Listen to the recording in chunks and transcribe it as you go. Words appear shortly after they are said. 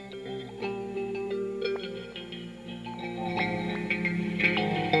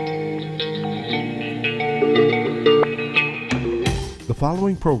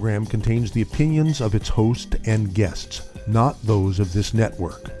following program contains the opinions of its host and guests, not those of this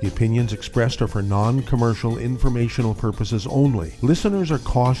network. The opinions expressed are for non-commercial informational purposes only. Listeners are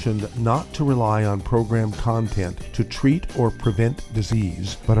cautioned not to rely on program content to treat or prevent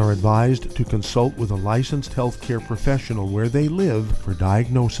disease, but are advised to consult with a licensed healthcare professional where they live for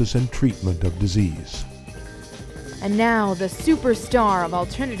diagnosis and treatment of disease. And now, the superstar of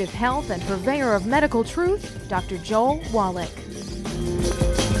alternative health and purveyor of medical truth, Dr. Joel Wallach.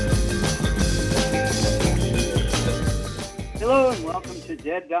 Hello and welcome to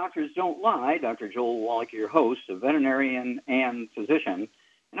Dead Doctors Don't Lie. Dr. Joel Wallach, your host, a veterinarian and physician.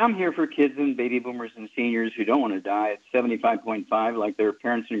 And I'm here for kids and baby boomers and seniors who don't want to die at 75.5 like their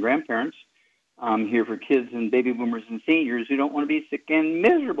parents and grandparents. I'm here for kids and baby boomers and seniors who don't want to be sick and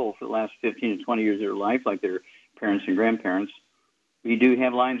miserable for the last 15 to 20 years of their life like their parents and grandparents. We do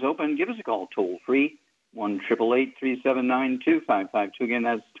have lines open. Give us a call toll-free, 1-888-379-2552. Again,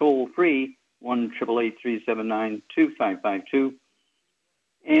 that's toll-free, 1-888-379-2552.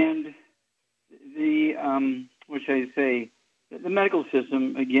 And the medical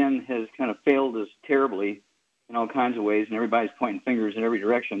system, again, has kind of failed us terribly in all kinds of ways, and everybody's pointing fingers in every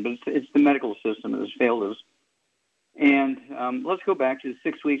direction, but it's the medical system that has failed us. And let's go back to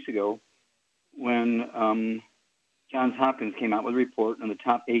 6 weeks ago when Johns Hopkins came out with a report on the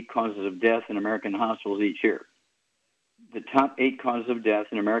top 8 causes of death in American hospitals each year. The top 8 causes of death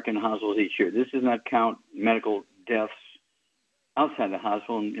in American hospitals each year. This does not count medical deaths outside the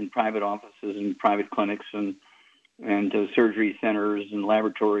hospital in private offices and private clinics and surgery centers and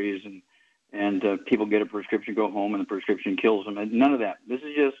laboratories and people get a prescription, go home, and the prescription kills them. And none of that. This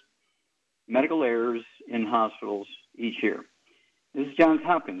is just medical errors in hospitals each year. This is Johns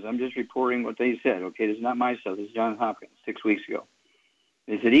Hopkins. I'm just reporting what they said. Okay, this is not my stuff. This is Johns Hopkins 6 weeks ago.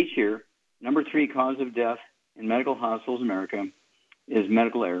 They said each year, number 3 cause of death in medical hospitals in America is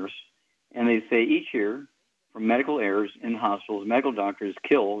medical errors. And they say each year, from medical errors in hospitals, medical doctors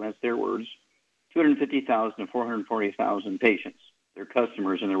kill, that's their words, 250,000 to 440,000 patients, their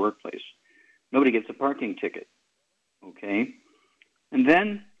customers in their workplace. Nobody gets a parking ticket. Okay? And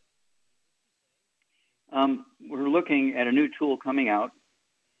then we're looking at a new tool coming out.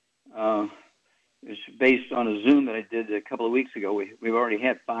 It's based on a Zoom that I did a couple of weeks ago. We've already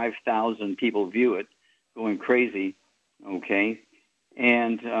had 5,000 people view it, going crazy, okay?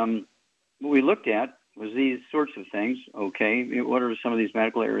 And what we looked at was these sorts of things, okay? What are some of these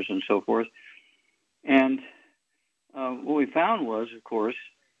medical errors and so forth? And what we found was, of course,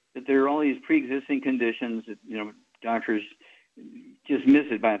 that there are all these pre-existing conditions that, doctors just miss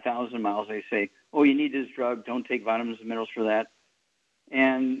it by 1,000 miles. They say, oh, you need this drug, don't take vitamins and minerals for that.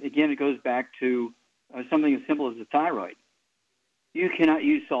 And again, it goes back to something as simple as the thyroid. You cannot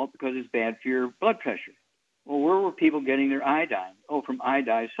use salt because it's bad for your blood pressure. Well, where were people getting their iodine? Oh, from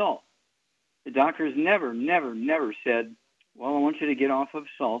iodized salt. The doctors never said, well, I want you to get off of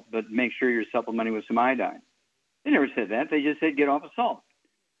salt, but make sure you're supplementing with some iodine. They never said that. They just said get off of salt.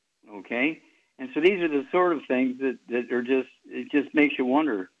 Okay? And so these are the sort of things that are it just makes you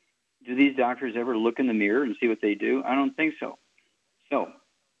wonder, do these doctors ever look in the mirror and see what they do? I don't think so. So,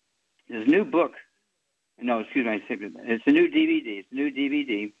 this new book, it's a new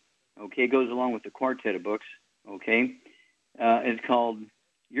DVD. Okay, it goes along with the quartet of books, okay? It's called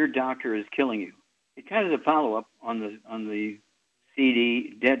Your Doctor is Killing You. It kind of is a follow-up on the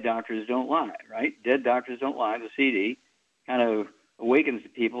CD, Dead Doctors Don't Lie, right? Dead Doctors Don't Lie, the CD, kind of awakens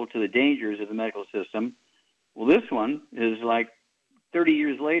people to the dangers of the medical system. Well, this one is like 30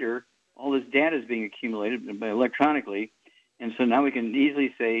 years later, all this data is being accumulated electronically, and so now we can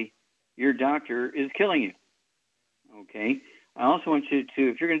easily say, your doctor is killing you. Okay? I also want you to,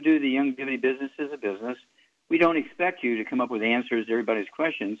 if you're going to do the Youngevity business as a business, we don't expect you to come up with answers to everybody's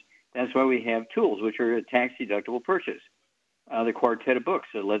questions. That's why we have tools, which are a tax-deductible purchase. The quartet of books,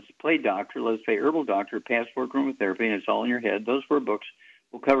 so Let's Play Doctor, Let's Play Herbal Doctor, Passport Chromotherapy, and It's All in Your Head. Those 4 books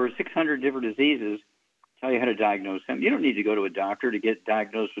will cover 600 different diseases, tell you how to diagnose them. You don't need to go to a doctor to get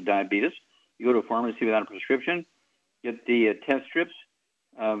diagnosed with diabetes. You go to a pharmacy without a prescription, get the test strips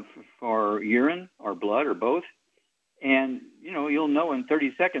for urine or blood or both, and, you'll know in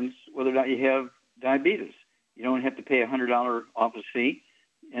 30 seconds whether or not you have diabetes. You don't have to pay a $100 office fee.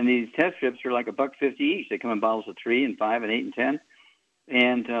 And these test strips are like $1.50 each. They come in bottles of 3 and 5 and 8 and 10.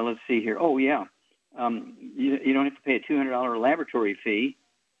 And let's see here. Oh, yeah. You don't have to pay a $200 laboratory fee.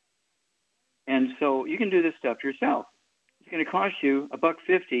 And so you can do this stuff yourself. It's going to cost you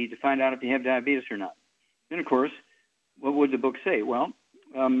 $1.50 to find out if you have diabetes or not. Then, of course, what would the book say? Well,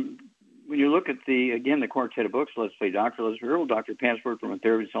 when you look at the quartet of books, Let's Play Doctor, Let's Play Herbal Doctor, Passport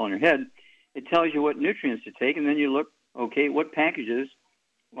Chromotherapy, It's All in Your Head, it tells you what nutrients to take, and then you look Okay, what packages?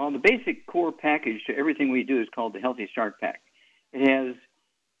 Well, the basic core package to everything we do is called the Healthy Start Pack. It has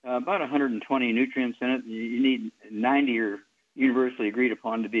about 120 nutrients in it. You need 90 are universally agreed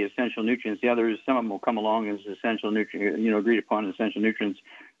upon to be essential nutrients. The others, some of them will come along as essential nutrients, agreed upon essential nutrients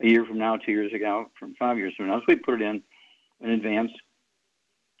a year from now, 2 years ago, from 5 years from now. So we put it in advance.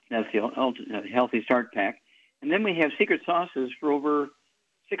 That's the Healthy Start Pack. And then we have secret sauces for over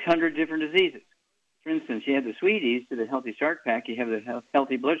 600 different diseases. For instance, you have the Sweeties to the Healthy Start Pack. You have the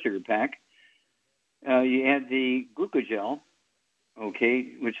Healthy Blood Sugar Pack. You add the Glucogel,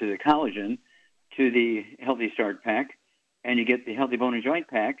 which is a collagen, to the Healthy Start Pack, and you get the Healthy Bone and Joint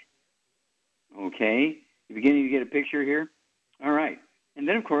Pack. Okay, you're beginning to get a picture here? All right. And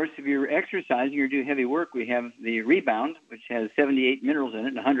then, of course, if you're exercising or do heavy work, we have the Rebound, which has 78 minerals in it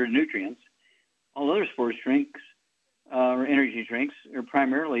and 100 nutrients. All other sports drinks or energy drinks are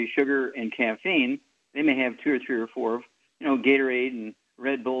primarily sugar and caffeine. They may have 2 or 3 or 4, Gatorade and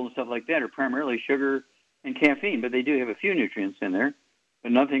Red Bull and stuff like that are primarily sugar and caffeine, but they do have a few nutrients in there,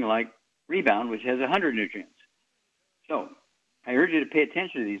 but nothing like Rebound, which has 100 nutrients. So I urge you to pay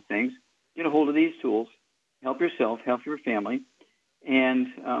attention to these things, get a hold of these tools, help yourself, help your family. And,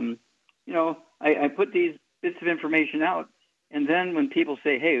 I put these bits of information out, and then when people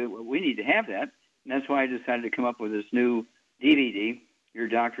say, hey, we need to have that, and that's why I decided to come up with this new DVD, Your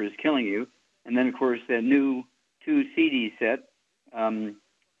Doctor is Killing You, and then, of course, that new 2 CD set.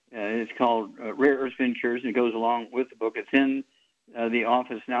 It's called Rare Earth Spin Cures, and it goes along with the book. It's in the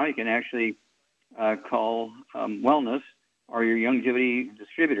office now. You can actually call Wellness or your Youngevity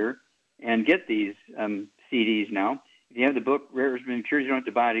distributor and get these CDs now. If you have the book, Rare Earth Spin Cures, you don't have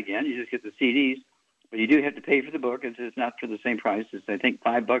to buy it again. You just get the CDs. But you do have to pay for the book. It's not for the same price. It's, I think,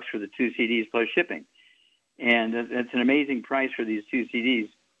 $5 for the 2 CDs plus shipping. And that's an amazing price for these 2 CDs.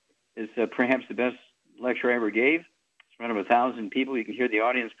 It's perhaps the best lecture I ever gave. It's in front of 1,000 people. You can hear the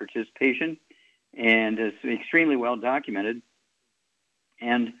audience participation. And it's extremely well documented.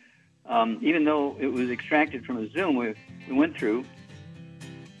 And even though it was extracted from a Zoom, we went through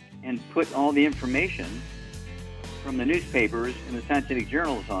and put all the information from the newspapers and the scientific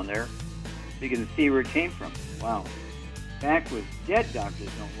journals on there so you can see where it came from. Wow. Back with Dead Doctors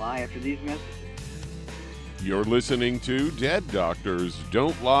Don't Lie after these messages. You're listening to Dead Doctors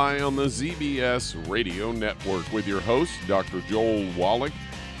Don't Lie on the ZBS Radio Network with your host, Dr. Joel Wallach.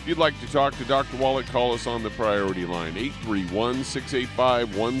 If you'd like to talk to Dr. Wallach, call us on the priority line,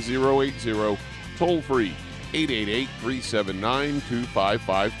 831-685-1080, toll free,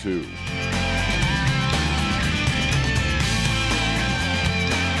 888-379-2552.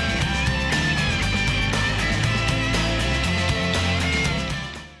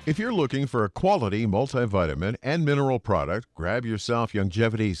 If you're looking for a quality multivitamin and mineral product, grab yourself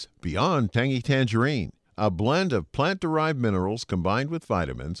Youngevity's Beyond Tangy Tangerine, a blend of plant-derived minerals combined with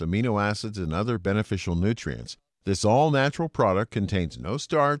vitamins, amino acids, and other beneficial nutrients. This all-natural product contains no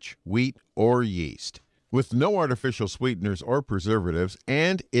starch, wheat, or yeast, with no artificial sweeteners or preservatives,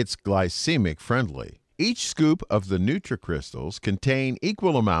 and it's glycemic friendly. Each scoop of the NutriCrystals contain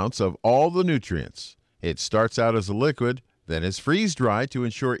equal amounts of all the nutrients. It starts out as a liquid, then is freeze-dried to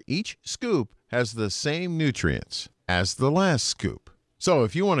ensure each scoop has the same nutrients as the last scoop. So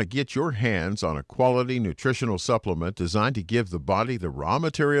if you want to get your hands on a quality nutritional supplement designed to give the body the raw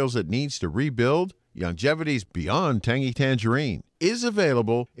materials it needs to rebuild, Youngevity's Beyond Tangy Tangerine is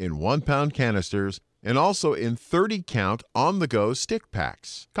available in 1-pound canisters and also in 30-count on-the-go stick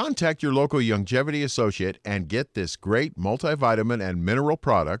packs. Contact your local Youngevity associate and get this great multivitamin and mineral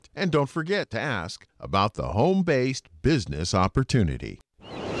product, and don't forget to ask about the home-based business opportunity.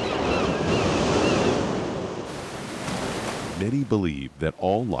 Many believe that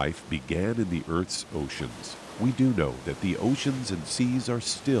all life began in the Earth's oceans. We do know that the oceans and seas are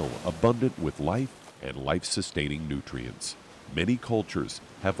still abundant with life and life-sustaining nutrients. Many cultures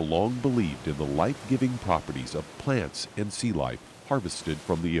have long believed in the life-giving properties of plants and sea life harvested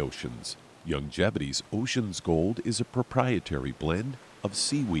from the oceans. Youngevity's Ocean's Gold is a proprietary blend of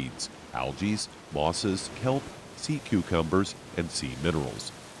seaweeds, algae, mosses, kelp, sea cucumbers, and sea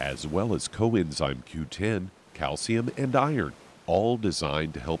minerals, as well as coenzyme Q10, calcium, and iron, all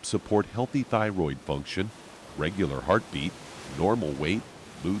designed to help support healthy thyroid function, regular heartbeat, normal weight,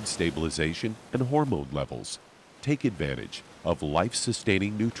 mood stabilization, and hormone levels. Take advantage of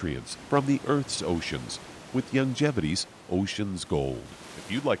life-sustaining nutrients from the Earth's oceans with Youngevity's Ocean's Gold.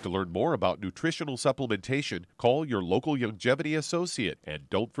 If you'd like to learn more about nutritional supplementation, call your local Youngevity associate, and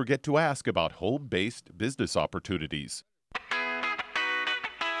don't forget to ask about home-based business opportunities.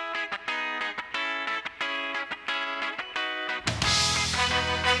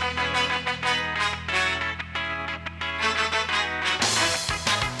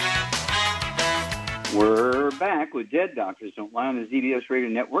 back with Dead Doctors Don't Lie on the ZBS Radio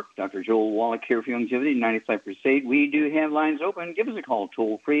Network. Dr. Joel Wallach here for Longevity, 95 Crusade. We do have lines open. Give us a call,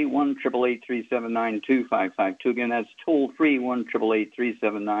 toll-free, 1-888-379-2552. Again, that's toll-free,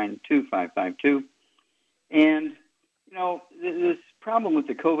 1-888-379-2552. And, you know, this problem with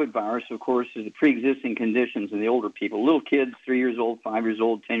the COVID virus, of course, is the pre-existing conditions in the older people. Little kids, 3 years old, 5 years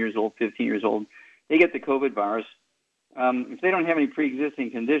old, 10 years old, 15 years old, they get the COVID virus. If they don't have any pre-existing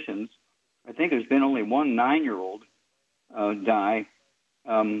conditions, I think there's been only one 9-year-old die,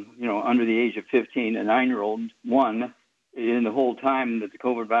 under the age of 15, a 9-year-old, one, in the whole time that the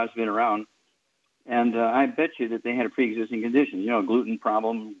COVID virus has been around. And I bet you that they had a pre-existing condition, gluten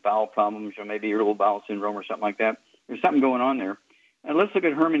problem, bowel problems, or maybe irritable bowel syndrome or something like that. There's something going on there. And let's look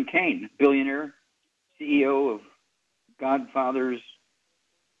at Herman Cain, billionaire, CEO of Godfather's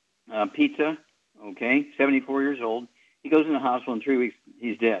Pizza, 74 years old. He goes in the hospital in 3 weeks,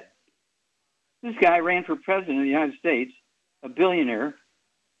 he's dead. This guy ran for president of the United States, a billionaire,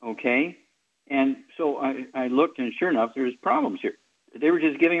 and so I looked, and sure enough, there's problems here. They were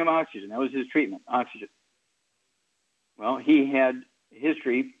just giving him oxygen. That was his treatment, oxygen. Well, he had a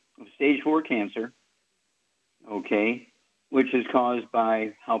history of stage 4 cancer, which is caused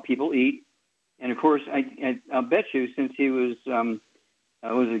by how people eat. And, of course, I'll bet you, since he was a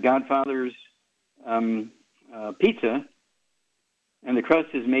Godfather's pizza, and the crust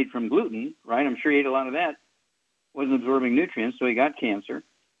is made from gluten, right? I'm sure he ate a lot of that. Wasn't absorbing nutrients, so he got cancer.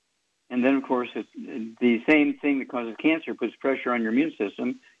 And then, of course, the same thing that causes cancer puts pressure on your immune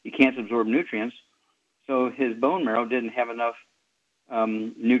system. You can't absorb nutrients. So his bone marrow didn't have enough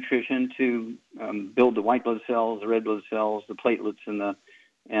nutrition to build the white blood cells, the red blood cells, the platelets, and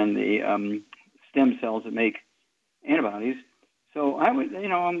the stem cells that make antibodies. So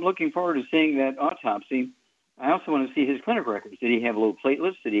I'm looking forward to seeing that autopsy. I also want to see his clinical records. Did he have low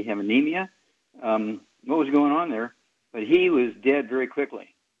platelets? Did he have anemia? What was going on there? But he was dead very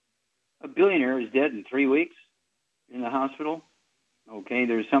quickly. A billionaire is dead in 3 weeks in the hospital.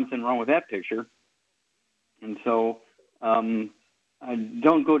 There's something wrong with that picture. And so I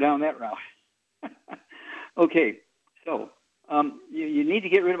don't go down that route. So you need to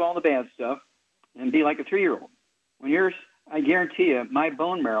get rid of all the bad stuff and be like a 3-year-old. I guarantee you, my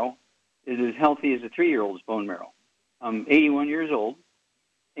bone marrow is as healthy as a 3-year-old's bone marrow. I'm 81 years old,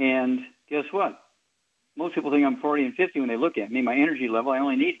 and guess what? Most people think I'm 40 and 50 when they look at me. My energy level, I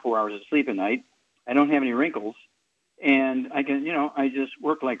only need 4 hours of sleep a night. I don't have any wrinkles, and I can, I just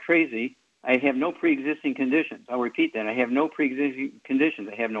work like crazy. I have no pre-existing conditions. I'll repeat that. I have no pre-existing conditions.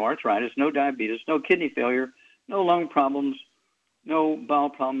 I have no arthritis, no diabetes, no kidney failure, no lung problems, no bowel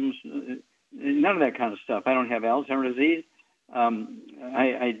problems, none of that kind of stuff. I don't have Alzheimer's disease.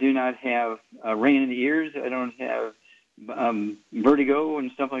 I do not have rain in the ears. I don't have vertigo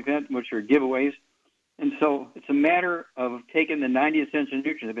and stuff like that, which are giveaways. And so it's a matter of taking the 90 essential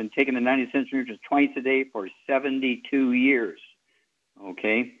nutrients. I've been taking the 90 essential nutrients twice a day for 72 years, and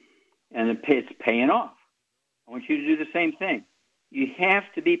it's paying off. I want you to do the same thing. You have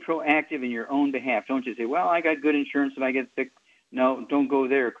to be proactive in your own behalf. Don't just say, well, I got good insurance if I get sick. No, don't go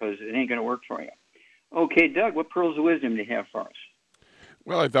there because it ain't going to work for you. Okay, Doug, what pearls of wisdom do you have for us?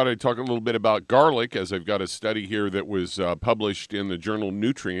 Well, I thought I'd talk a little bit about garlic, as I've got a study here that was published in the journal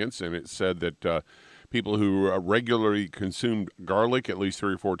Nutrients, and it said that people who regularly consumed garlic at least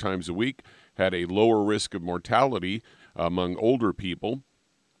 3 or 4 times a week had a lower risk of mortality among older people.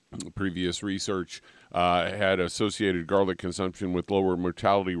 Previous research had associated garlic consumption with lower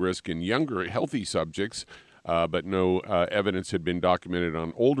mortality risk in younger, healthy subjects, but no evidence had been documented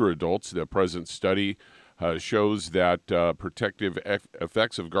on older adults. The present study shows that protective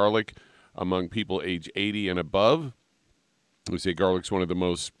effects of garlic among people age 80 and above. We say garlic's one of the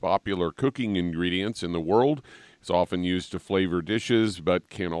most popular cooking ingredients in the world. It's often used to flavor dishes, but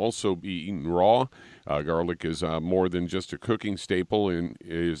can also be eaten raw. Garlic is more than just a cooking staple and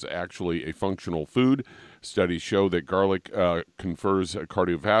is actually a functional food. Studies show that garlic confers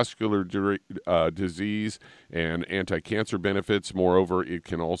cardiovascular disease and anti-cancer benefits. Moreover, it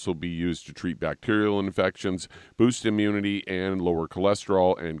can also be used to treat bacterial infections, boost immunity, and lower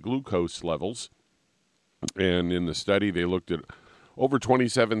cholesterol and glucose levels. And in the study, they looked at over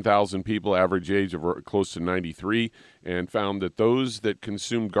 27,000 people, average age of close to 93, and found that those that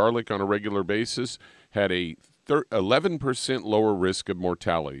consumed garlic on a regular basis had a 11% lower risk of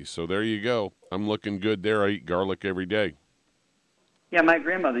mortality. So there you go. I'm looking good there. I eat garlic every day. Yeah, my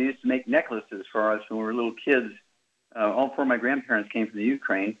grandmother used to make necklaces for us when we were little kids. All 4 of my grandparents came from the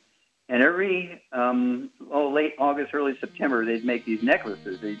Ukraine. And every late August, early September, they'd make these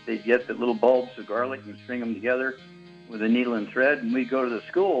necklaces. They'd get the little bulbs of garlic and string them together with a needle and thread, and we go to the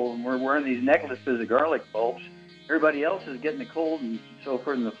school, and we're wearing these necklaces of garlic bulbs. Everybody else is getting the cold and so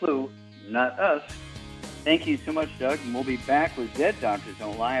forth and the flu, not us. Thank you so much, Doug, and we'll be back with Dead Doctors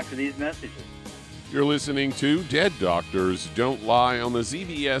Don't Lie after these messages. You're listening to Dead Doctors Don't Lie on the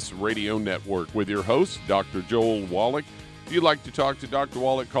ZBS Radio Network with your host, Dr. Joel Wallach. If you'd like to talk to Dr.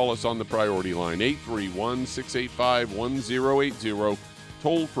 Wallach, call us on the priority line, 831-685-1080,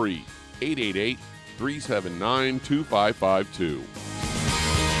 toll free, 888-379-2552.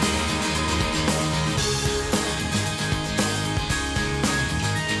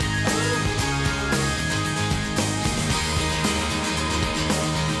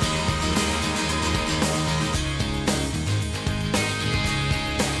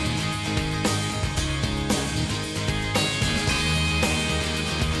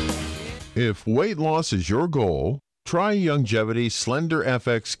 If weight loss is your goal, try Youngevity Slender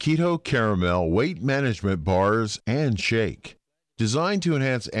FX Keto Caramel Weight Management Bars and Shake. Designed to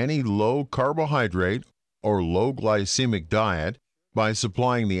enhance any low carbohydrate or low glycemic diet by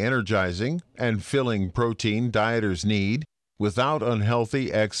supplying the energizing and filling protein dieters need without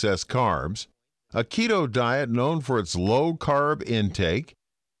unhealthy excess carbs, a keto diet known for its low carb intake,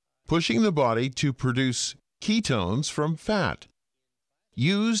 pushing the body to produce ketones from fat.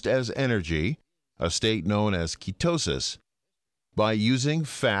 Used as energy, a state known as ketosis, by using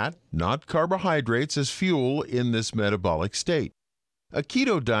fat, not carbohydrates, as fuel in this metabolic state. A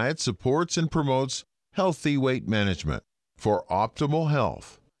keto diet supports and promotes healthy weight management. For optimal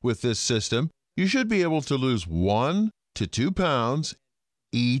health, with this system, you should be able to lose 1 to 2 pounds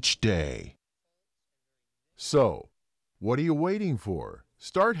each day. So, what are you waiting for?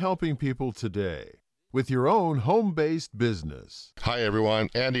 Start helping people today with your own home-based business. Hi everyone,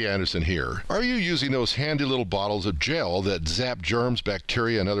 Andy Anderson here. Are you using those handy little bottles of gel that zap germs,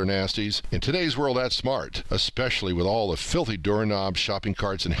 bacteria, and other nasties? In today's world, that's smart, especially with all the filthy doorknobs, shopping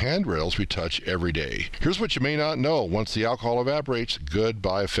carts, and handrails we touch every day. Here's what you may not know. Once the alcohol evaporates,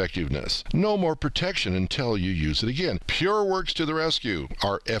 goodbye effectiveness. No more protection until you use it again. PureWorks to the rescue.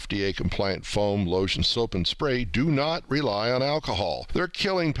 Our FDA-compliant foam, lotion, soap, and spray do not rely on alcohol. Their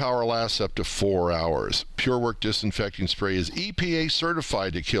killing power lasts up to 4 hours. PureWork disinfecting spray is EPA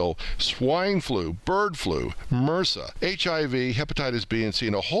certified to kill swine flu, bird flu, MRSA, HIV, hepatitis B and C,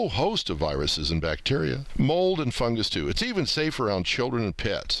 and a whole host of viruses and bacteria. Mold and fungus too. It's even safe around children and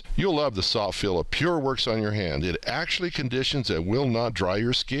pets. You'll love the soft feel of PureWorks on your hand. It actually conditions and will not dry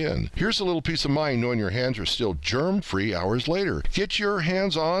your skin. Here's a little peace of mind knowing your hands are still germ-free hours later. Get your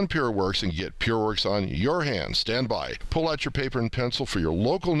hands on PureWorks and get PureWorks on your hands. Stand by. Pull out your paper and pencil for your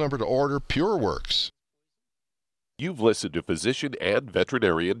local number to order PureWorks. You've listened to physician and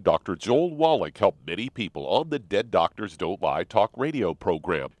veterinarian Dr. Joel Wallach help many people on the Dead Doctors Don't Lie talk radio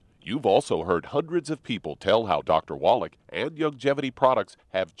program. You've also heard hundreds of people tell how Dr. Wallach and Youngevity products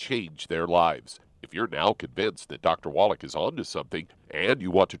have changed their lives. If you're now convinced that Dr. Wallach is onto something and you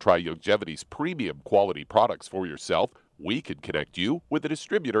want to try Youngevity's premium quality products for yourself, we can connect you with a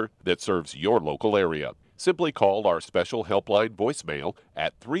distributor that serves your local area. Simply call our special helpline voicemail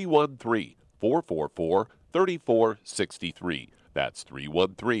at 313-444-3463. That's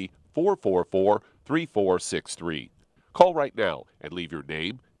 313-444-3463. Call right now and leave your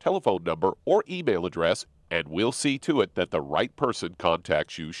name, telephone number, or email address, and we'll see to it that the right person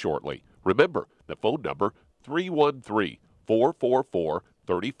contacts you shortly. Remember, the phone number,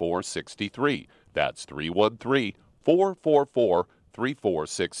 313-444-3463. That's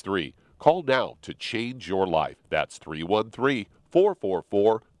 313-444-3463. Call now to change your life. That's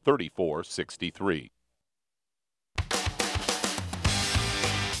 313-444-3463.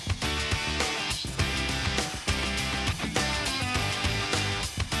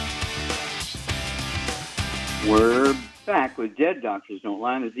 We're back with Dead Doctors Don't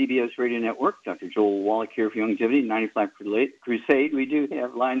Lie on the ZBS Radio Network. Dr. Joel Wallach here for Youngevity, 95 Crusade. We do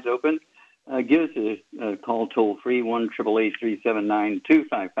have lines open. Give us a call toll-free,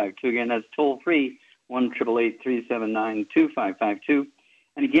 1-888-379-2552. Again, that's toll-free, 1-888-379-2552.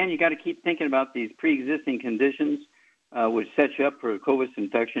 And again, you got to keep thinking about these pre-existing conditions which set you up for a COVID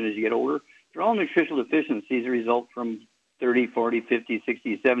infection as you get older. They're all nutritional deficiencies that result from 30, 40, 50,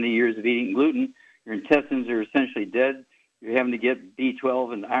 60, 70 years of eating gluten. Your intestines are essentially dead. You're having to get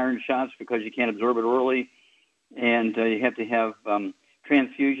B12 and iron shots because you can't absorb it orally. And you have to have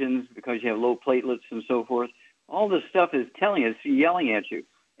transfusions because you have low platelets and so forth. All this stuff is telling us, yelling at you.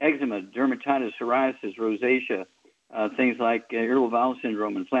 Eczema, dermatitis, psoriasis, rosacea, things like irritable bowel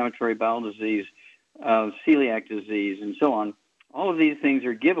syndrome, inflammatory bowel disease, celiac disease, and so on. All of these things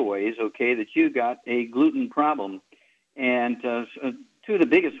are giveaways, okay, that you got a gluten problem. And two of the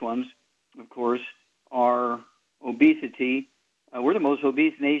biggest ones, of course, are obesity. We're the most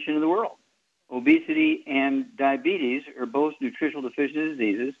obese nation in the world. Obesity and diabetes are both nutritional deficiency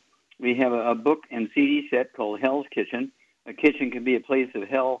diseases. We have a book and CD set called Hell's Kitchen. A kitchen can be a place of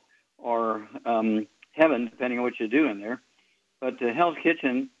hell or heaven, depending on what you do in there. But Hell's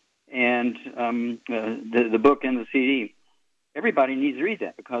Kitchen and the book and the CD, everybody needs to read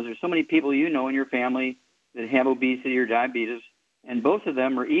that because there's so many people you know in your family that have obesity or diabetes, and both of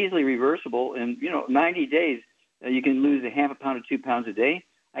them are easily reversible. In 90 days, you can lose a half a pound to 2 pounds a day.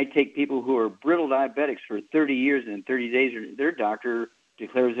 I take people who are brittle diabetics for 30 years, and in 30 days, their doctor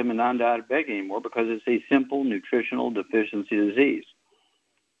declares them a non-diabetic anymore because it's a simple nutritional deficiency disease.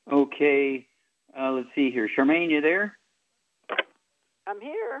 Okay, let's see here. Charmaine, you there? I'm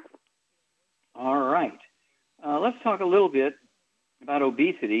here. All right. Let's talk a little bit about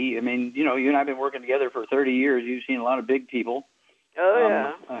obesity. I mean, you and I have been working together for 30 years. You've seen a lot of big people.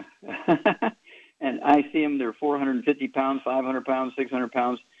 Oh, yeah. And I see them, they're 450 pounds, 500 pounds, 600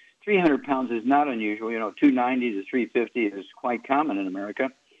 pounds. 300 pounds is not unusual. 290 to 350 is quite common in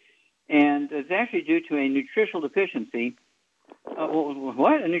America. And it's actually due to a nutritional deficiency.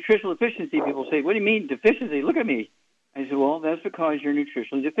 What? A nutritional deficiency? People say, what do you mean deficiency? Look at me. I said, well, that's because you're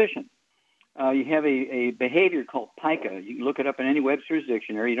nutritionally deficient. You have a behavior called pica. You can look it up in any Webster's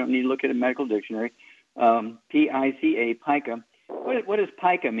dictionary. You don't need to look at a medical dictionary. P-I-C-A, pica. What does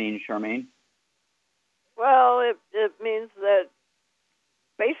pica mean, Charmaine? Well, it means that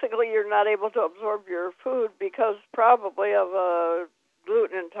basically you're not able to absorb your food because probably of a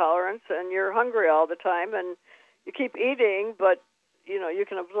gluten intolerance, and you're hungry all the time, and you keep eating, but, you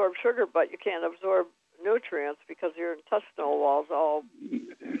can absorb sugar, but you can't absorb nutrients because your intestinal wall's all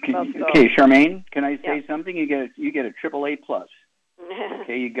messed up. Okay, Charmaine, can I say something? You get a AAA plus.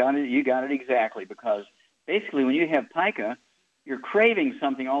 Okay, you got it exactly, because basically when you have pica, you're craving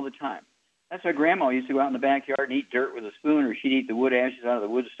something all the time. That's why Grandma used to go out in the backyard and eat dirt with a spoon, or she'd eat the wood ashes out of the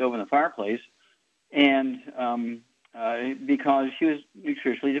wood stove in the fireplace, and because she was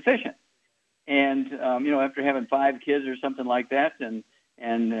nutritionally deficient. And after having 5 kids or something like that, and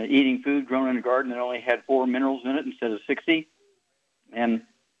eating food grown in a garden that only had 4 minerals in it instead of 60, and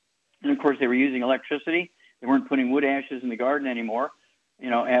of course they were using electricity. They weren't putting wood ashes in the garden anymore.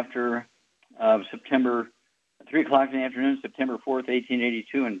 After September 3 o'clock in the afternoon, September 4th,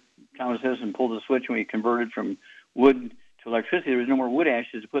 1882, and Thomas Edison pulled the switch when we converted from wood to electricity. There was no more wood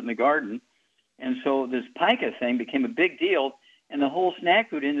ashes to put in the garden. And so this pica thing became a big deal, and the whole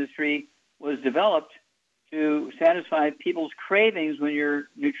snack food industry was developed to satisfy people's cravings when you're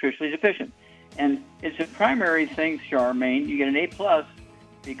nutritionally deficient. And it's a primary thing, Charmaine. You get an A+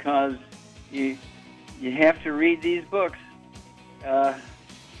 because you have to read these books,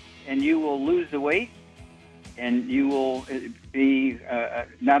 and you will lose the weight, and you will be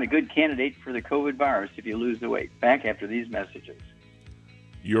not a good candidate for the COVID virus if you lose the weight. Back after these messages.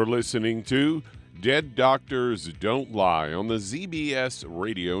 You're listening to Dead Doctors Don't Lie on the ZBS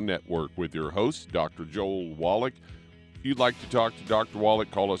Radio Network with your host, Dr. Joel Wallach. If you'd like to talk to Dr.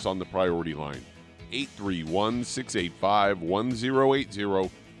 Wallach, call us on the priority line, 831-685-1080,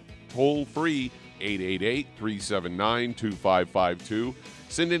 toll free, 888-379-2552.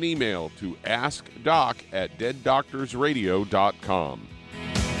 Send an email to askdoc@deaddoctorsradio.com.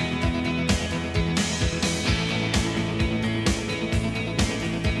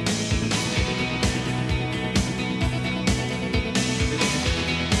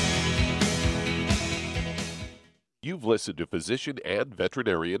 You've listened to physician and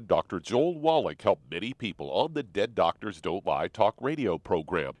veterinarian Dr. Joel Wallach help many people on the Dead Doctors Don't Lie talk radio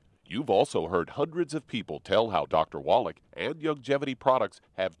program. You've also heard hundreds of people tell how Dr. Wallach and Youngevity products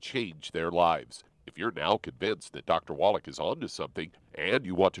have changed their lives. If you're now convinced that Dr. Wallach is onto something and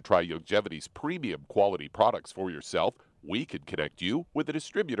you want to try Youngevity's premium quality products for yourself, we can connect you with a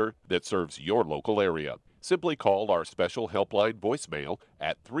distributor that serves your local area. Simply call our special helpline voicemail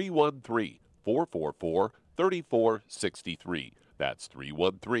at 313-444-3463. That's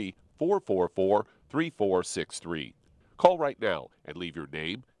 313-444-3463. Call right now and leave your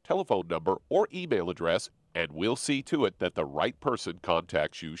name, telephone number, or email address, and we'll see to it that the right person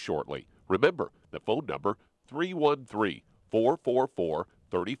contacts you shortly. Remember, the phone number,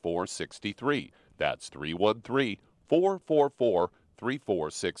 313-444-3463. That's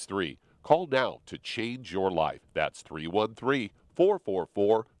 313-444-3463. Call now to change your life. That's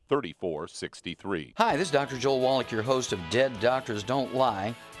 313-444-3463. Hi, this is Dr. Joel Wallach, your host of Dead Doctors Don't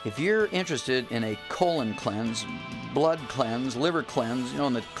Lie. If you're interested in a colon cleanse, blood cleanse, liver cleanse,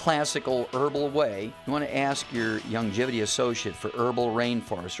 in the classical herbal way, you want to ask your Youngevity associate for Herbal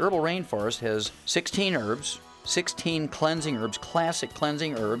Rainforest. Herbal Rainforest has 16 herbs, 16 cleansing herbs, classic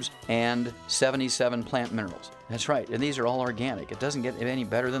cleansing herbs, and 77 plant minerals. That's right, and these are all organic. It doesn't get any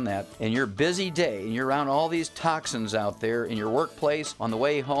better than that. In your busy day, and you're around all these toxins out there in your workplace, on the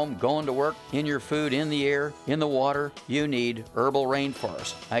way home, going to work, in your food, in the air, in the water, you need Herbal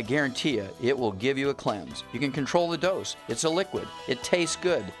Rainforest. I guarantee you, it will give you a cleanse. You can control the dose. It's a liquid. It tastes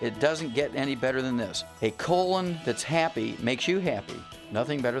good. It doesn't get any better than this. A colon that's happy makes you happy.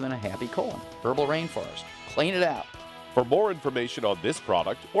 Nothing better than a happy colon. Herbal Rainforest. Clean it out. For more information on this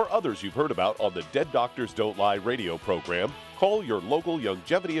product or others you've heard about on the Dead Doctors Don't Lie radio program, call your local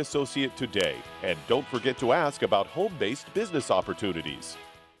Youngevity associate today. And don't forget to ask about home-based business opportunities.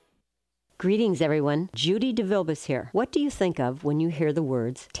 Greetings, everyone. Judy DeVilbus here. What do you think of when you hear the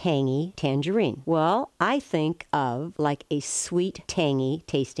words tangy tangerine? Well, I think of like a sweet, tangy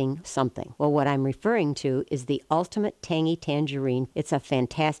tasting something. Well, what I'm referring to is the Ultimate Tangy Tangerine. It's a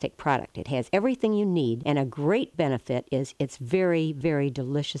fantastic product. It has everything you need, and a great benefit is it's very, very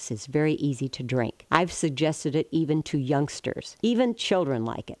delicious. It's very easy to drink. I've suggested it even to youngsters. Even children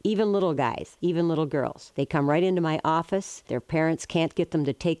like it. Even little guys. Even little girls. They come right into my office. Their parents can't get them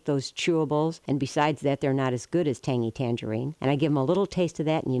to take those chewables. And besides that, they're not as good as Tangy Tangerine. And I give them a little taste of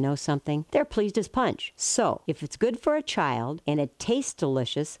that, and you know something? They're pleased as punch. So, if it's good for a child and it tastes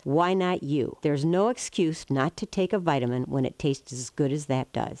delicious, why not you? There's no excuse not to take a vitamin when it tastes as good as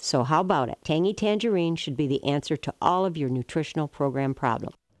that does. So how about it? Tangy Tangerine should be the answer to all of your nutritional program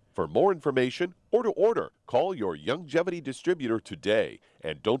problems. For more information or to order, call your Youngevity distributor today.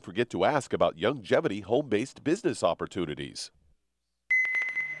 And don't forget to ask about Youngevity home-based business opportunities.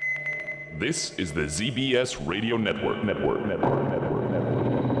 This is the ZBS Radio Network.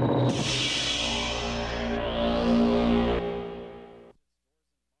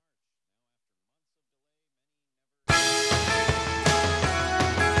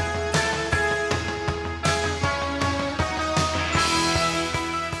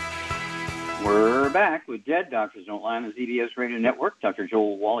 We're back with Dead Doctors Don't Lie on the ZBS Radio Network. Dr.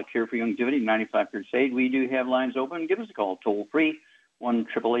 Joel Wallach here for Youngevity, 95 Crusade. We do have lines open. Give us a call, toll-free,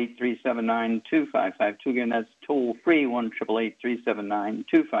 1-888-379-2552. Again, that's toll-free,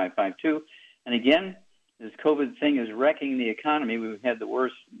 1-888-379-2552. And again, this COVID thing is wrecking the economy. We've had the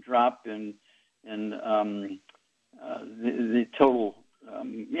worst drop in the total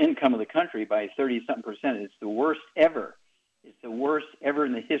income of the country by 30-something%. It's the worst ever. It's the worst ever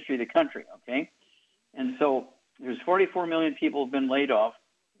in the history of the country, okay? And so there's 44 million people have been laid off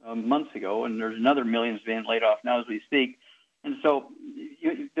months ago, and there's another millions being laid off now as we speak. And so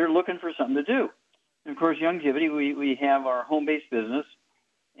they're looking for something to do. And, of course, Youngevity, we have our home-based business,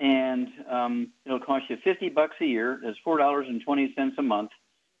 and it'll cost you $50 a year. That's $4.20 a month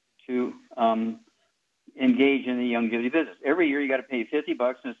to engage in the Youngevity business. Every year you got to pay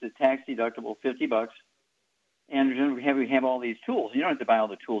 $50, and it's a tax-deductible $50. And we have all these tools. You don't have to buy all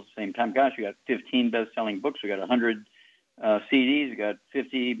the tools at the same time. Gosh, we got 15 best-selling books. We got 100 CDs. We got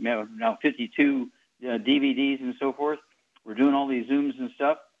 52 DVDs and so forth. We're doing all these Zooms and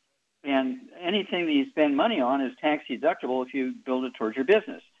stuff. And anything that you spend money on is tax-deductible if you build it towards your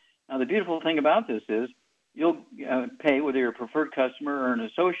business. Now, the beautiful thing about this is you'll pay, whether you're a preferred customer or an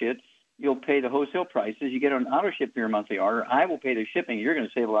associate, you'll pay the wholesale prices. You get an auto-ship for your monthly order. I will pay the shipping. You're going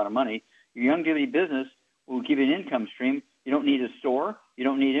to save a lot of money. Your Youngevity business will give you an income stream. You don't need a store. You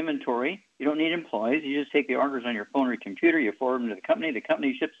don't need inventory. You don't need employees. You just take the orders on your phone or your computer. You forward them to the company. The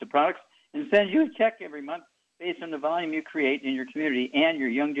company ships the products and sends you a check every month based on the volume you create in your community. And your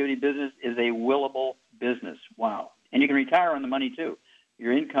Youngevity business is a willable business. Wow. And you can retire on the money, too.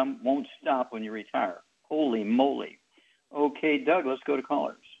 Your income won't stop when you retire. Holy moly. Okay, Doug, let's go to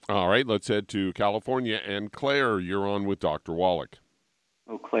callers. All right, let's head to California. And Claire, you're on with Dr. Wallach.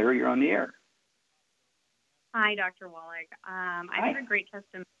 Oh, Claire, you're on the air. Hi, Dr. Wallach. I've heard great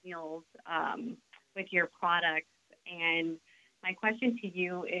testimonials with your products, and my question to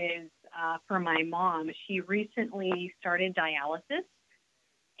you is for my mom. She recently started dialysis,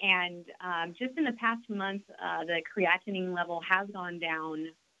 and just in the past month, the creatinine level has gone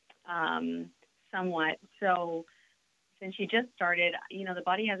down somewhat. So since she just started, you know, the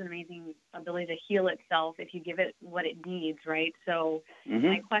body has an amazing ability to heal itself if you give it what it needs, right? So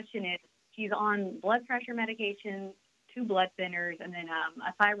my question is, she's on blood pressure medication, 2 blood thinners, and then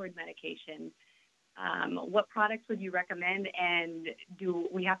a thyroid medication. What products would you recommend, and do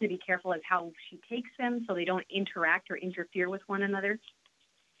we have to be careful as how she takes them so they don't interact or interfere with one another?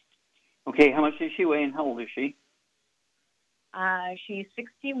 Okay, how much does she weigh, and how old is she? She's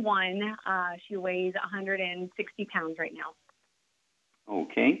 61. She weighs 160 pounds right now.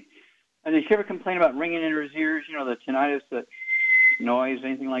 Okay. And does she ever complain about ringing in her ears, you know, the tinnitus, the noise,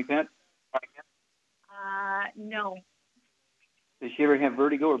 anything like that? No. Does she ever have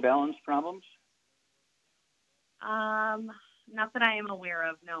vertigo or balance problems? Not that I am aware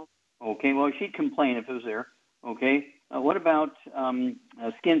of, no. Okay, well, she'd complain if it was there. Okay. What about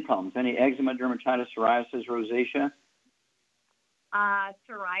skin problems? Any eczema, dermatitis, psoriasis, rosacea?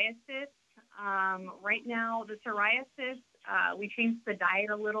 Psoriasis. Right now, the psoriasis, we changed the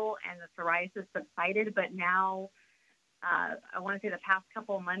diet a little, and the psoriasis subsided, but now I want to say the past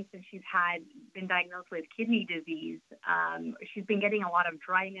couple of months since she's been diagnosed with kidney disease, she's been getting a lot of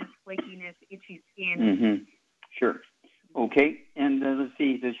dryness, flakiness, itchy skin. Mm-hmm. Sure. Okay. And let's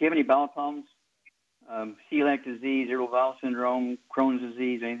see, does she have any bowel problems? Celiac disease, irritable bowel syndrome, Crohn's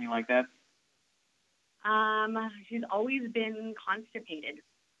disease, anything like that? She's always been constipated.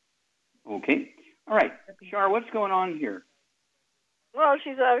 Okay. All right. Char, what's going on here? Well,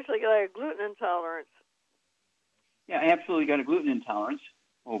 she's obviously got a gluten intolerance. Yeah, absolutely got a gluten intolerance.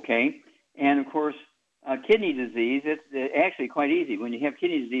 Okay. And, of course, kidney disease, it's actually quite easy. When you have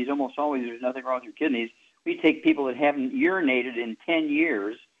kidney disease, almost always there's nothing wrong with your kidneys. We take people that haven't urinated in 10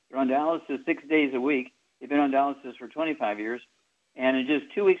 years. They're on dialysis 6 days a week. They've been on dialysis for 25 years. And in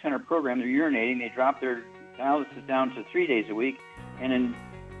just 2 weeks on our program, they're urinating. They drop their dialysis down to 3 days a week. And in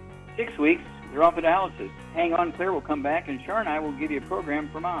 6 weeks, they're off of dialysis. Hang on, Claire. We'll come back, and Char and I will give you a program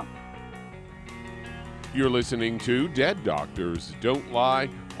for Mom. You're listening to Dead Doctors Don't Lie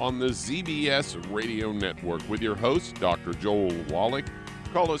on the ZBS Radio Network with your host, Dr. Joel Wallach.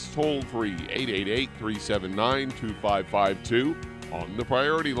 Call us toll-free, 888-379-2552. On the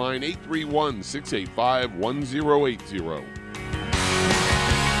priority line, 831-685-1080.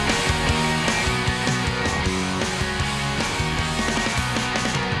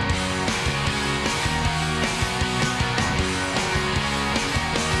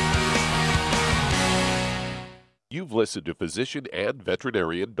 You've listened to physician and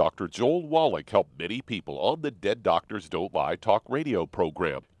veterinarian Dr. Joel Wallach help many people on the Dead Doctors Don't Lie talk radio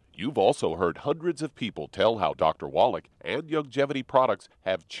program. You've also heard hundreds of people tell how Dr. Wallach and Youngevity products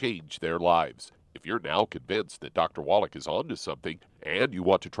have changed their lives. If you're now convinced that Dr. Wallach is onto something and you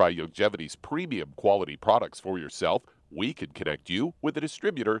want to try Youngevity's premium quality products for yourself, we can connect you with a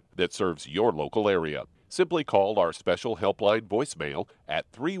distributor that serves your local area. Simply call our special helpline voicemail at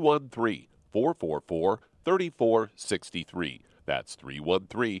 313-444-3463. That's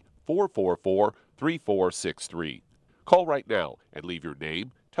 313-444-3463. Call right now and leave your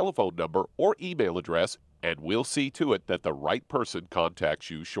name, telephone number, or email address, and we'll see to it that the right person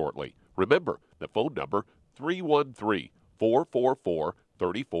contacts you shortly. Remember, the phone number,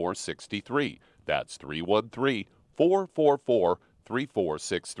 313-444-3463. That's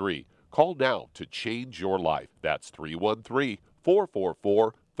 313-444-3463. Call now to change your life. That's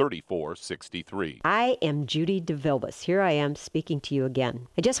 313-444-3463. I am Judy DeVilbus. Here I am speaking to you again.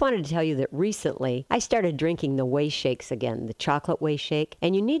 I just wanted to tell you that recently I started drinking the Whey Shakes again, the chocolate Whey Shake.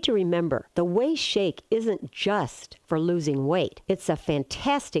 And you need to remember, the Whey Shake isn't just for losing weight. It's a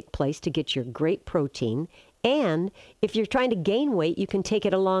fantastic place to get your great protein. And if you're trying to gain weight, you can take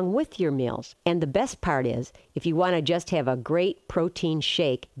it along with your meals. And the best part is, if you want to just have a great protein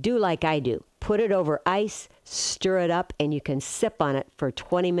shake, do like I do. Put it over ice, stir it up, and you can sip on it for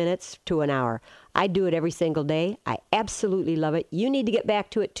 20 minutes to an hour. I do it every single day. I absolutely love it. You need to get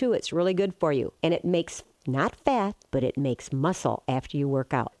back to it too. It's really good for you. And it makes not fat, but it makes muscle after you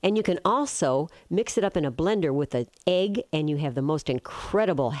work out. And you can also mix it up in a blender with an egg, and you have the most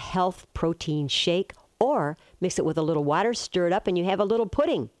incredible health protein shake. Or mix it with a little water, stir it up, and you have a little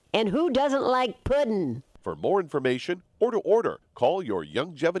pudding. And who doesn't like pudding? For more information or to order, call your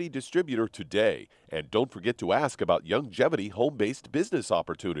Youngevity distributor today. And don't forget to ask about Youngevity home-based business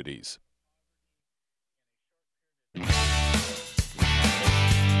opportunities.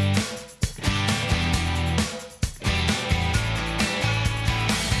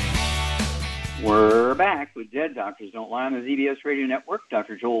 We're back with Dead Doctors Don't Lie on the ZBS Radio Network.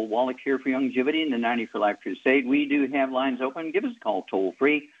 Dr. Joel Wallach here for Youngevity and the 90 for Life Crusade. We do have lines open. Give us a call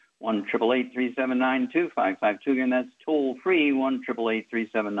toll-free, 1-888-379-2552. Again, that's toll-free,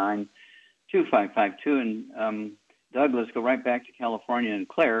 1-888-379-2552. And Doug, let's go right back to California and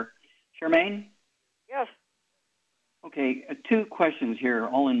Claire. Charmaine? Yes. Okay, two questions here,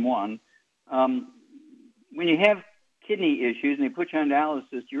 all in one. When you have kidney issues and they put you on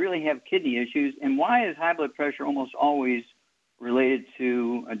dialysis, you really have kidney issues. And why is high blood pressure almost always related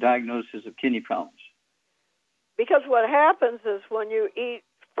to a diagnosis of kidney problems? Because what happens is when you eat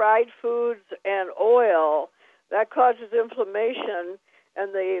fried foods and oil, that causes inflammation,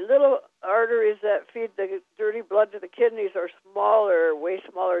 and the little arteries that feed the dirty blood to the kidneys are smaller, way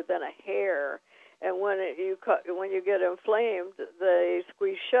smaller than a hair. And when you get inflamed, they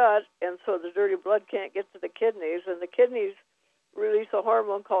squeeze shut, and so the dirty blood can't get to the kidneys, and the kidneys release a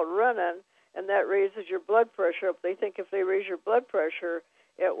hormone called renin, and that raises your blood pressure. If they think if they raise your blood pressure,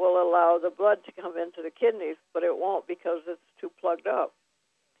 it will allow the blood to come into the kidneys, but it won't because it's too plugged up.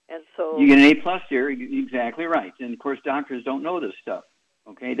 And so you get an A+ here. Exactly right. And of course, doctors don't know this stuff.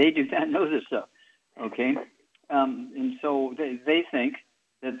 Okay, they do not know this stuff. Okay, and so they think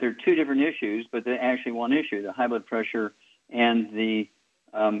that they're two different issues, but they're actually one issue: the high blood pressure and the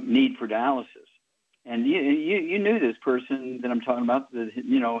need for dialysis. And you knew this person that I'm talking about that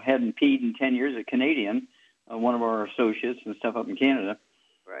hadn't peed in 10 years, a Canadian, one of our associates and stuff up in Canada.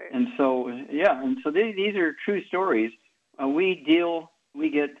 Right. And so these are true stories. We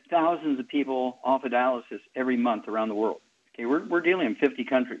get thousands of people off of dialysis every month around the world. Okay, we're dealing in 50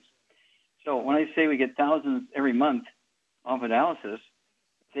 countries. So when I say we get thousands every month off of dialysis,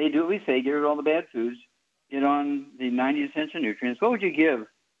 they do what we say: get rid of all the bad foods, get on the 90 essential nutrients. What would you give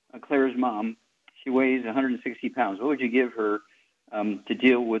Claire's mom? She weighs 160 pounds. What would you give her to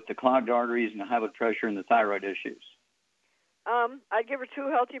deal with the clogged arteries and the high blood pressure and the thyroid issues? I'd give her 2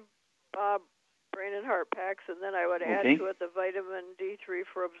 healthy brain and heart packs, and then I would add to it the vitamin D3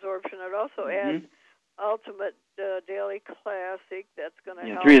 for absorption. I'd also add Ultimate Daily Classic. That's going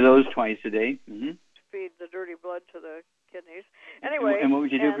to help. 3 of those twice a day. Feed the dirty blood to the kidneys. Anyway. And what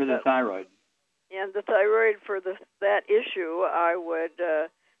would you do for the thyroid? And the thyroid for that issue, I would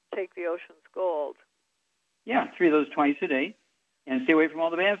take the Ocean's Gold. Yeah, 3 of those twice a day. And stay away from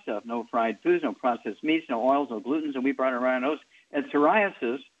all the bad stuff. No fried foods, no processed meats, no oils, no glutens, and wheat, bran, and rhinos. And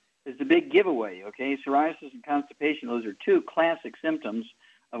psoriasis is the big giveaway, okay? Psoriasis and constipation, those are 2 classic symptoms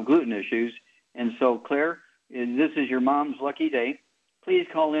of gluten issues. And so, Claire, this is your mom's lucky day. Please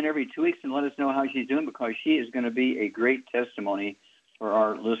call in every 2 weeks and let us know how she's doing, because she is going to be a great testimony for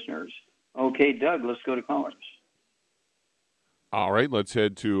our listeners. Okay, Doug, let's go to callers. All right, let's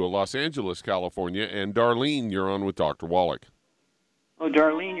head to Los Angeles, California. And Darlene, you're on with Dr. Wallach. Oh,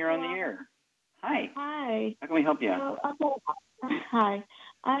 Darlene, you're on the air. Hi. Hi. How can we help you? Hi.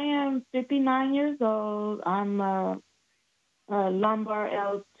 I am 59 years old. I'm a lumbar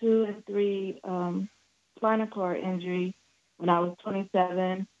L2 and 3 spinal cord injury when I was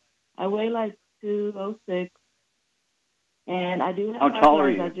 27. I weigh like 206. And I do have... How tall are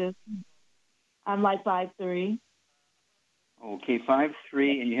you? I'm like 5'3". Okay,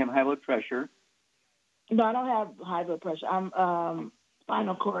 5'3", and you have high blood pressure. No, I don't have high blood pressure. I'm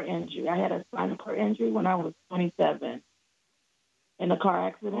spinal cord injury. I had a spinal cord injury when I was 27 in a car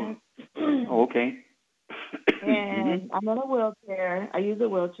accident. Oh, okay. And I'm in a wheelchair. I use a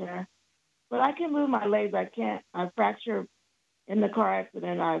wheelchair. But I can move my legs. I can't. I fractured in the car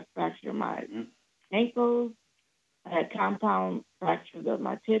accident. I fractured my ankles. I had compound fractures of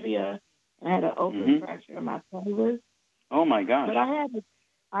my tibia. I had an open fracture of my pelvis. Oh, my gosh. But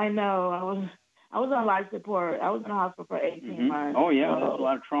I know, I was on life support. I was in the hospital for 18 months. Oh, yeah, so, that's a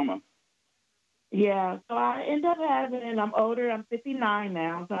lot of trauma. Yeah, so I ended up having, I'm older, I'm 59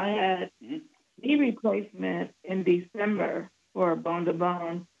 now, so I had knee replacement in December for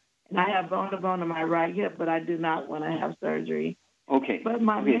bone-to-bone. And I have bone-to-bone in my right hip, but I do not want to have surgery. Okay. But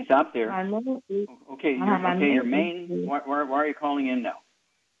Stop there. Why are you calling in now?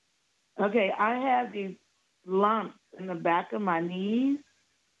 Okay, I have these lumps in the back of my knees,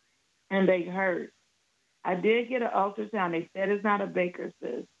 and they hurt. I did get an ultrasound. They said it's not a Baker's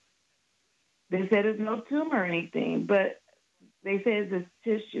cyst. They said it's no tumor or anything, but they said it's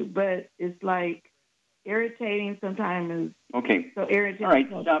tissue, but it's like irritating sometimes. Okay. So irritating. All right,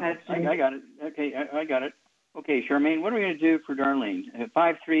 stop. I got it. Okay, I got it. Okay, Charmaine, what are we going to do for Darlene? At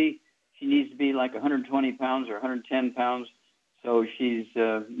 5'3", she needs to be like 120 pounds or 110 pounds. So she's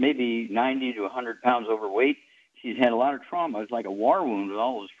maybe 90 to 100 pounds overweight. She's had a lot of trauma. It's like a war wound with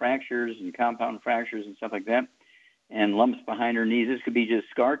all those fractures and compound fractures and stuff like that, and lumps behind her knees. This could be just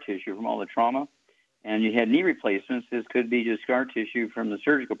scar tissue from all the trauma. And you had knee replacements. This could be just scar tissue from the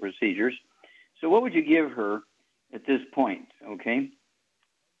surgical procedures. So what would you give her at this point, okay?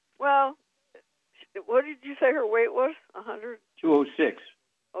 Well, what did you say her weight was? 100? 206.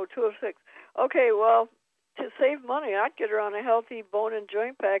 Oh, 206. Okay, well, to save money, I'd get her on a healthy bone and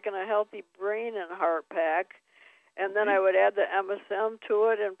joint pack and a healthy brain and heart pack. And then I would add the MSM to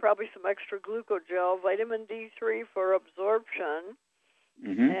it and probably some extra glucogel, vitamin D3 for absorption.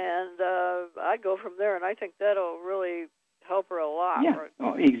 And I'd go from there, and I think that'll really help her a lot. Yeah,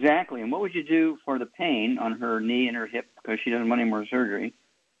 exactly. And what would you do for the pain on her knee and her hip, because she doesn't want any more surgery?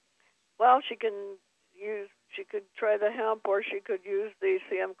 Well, she could try the hemp, or she could use the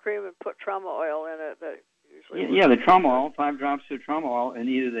CM cream and put trauma oil in it. That usually the trauma oil, 5 drops of trauma oil, and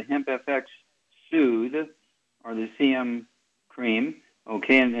either the Hemp FX Soothe or the CM cream,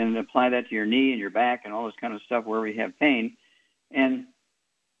 okay, and apply that to your knee and your back and all this kind of stuff wherever you have pain. And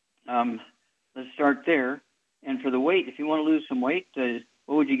let's start there. And for the weight, if you want to lose some weight,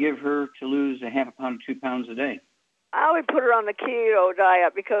 what would you give her to lose a half a pound to 2 pounds a day? I would put her on the keto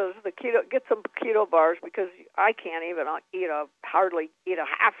diet because get some keto bars because I can't even hardly eat a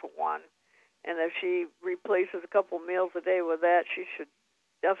half of one. And if she replaces a couple meals a day with that, she should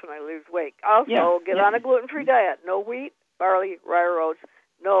definitely lose weight. Also, get on a gluten-free diet. No wheat, barley, rye, or oats.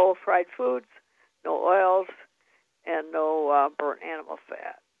 No fried foods, no oils, and no burnt animal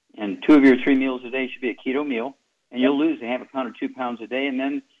fat. And 2 of your 3 meals a day should be a keto meal, and you'll lose a half a pound or 2 pounds a day. And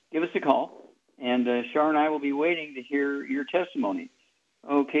then give us a call. And Char and I will be waiting to hear your testimony.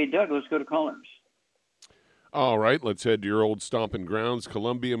 Okay, Doug, let's go to callers. All right, let's head to your old stomping grounds,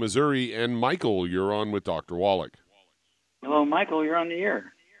 Columbia, Missouri. And Michael, you're on with Dr. Wallach. Hello, Michael, you're on the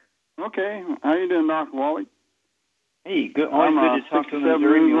air. Okay, how you doing, Dr. Wallach? Hey, good. Always good to talk to a Missouri I'm 67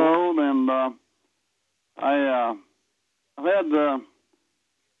 years mule. old, and I've had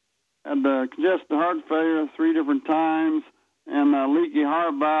congestive heart failure 3 different times, and leaky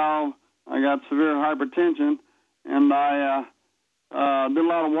heart valve. I got severe hypertension, and I did a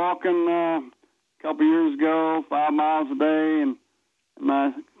lot of walking a couple years ago, 5 miles a day, and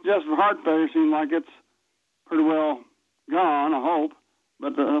my congestive heart failure seems like it's pretty well gone, I hope.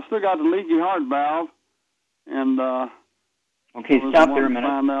 But I still got the leaky heart valve, and okay, stop there a minute.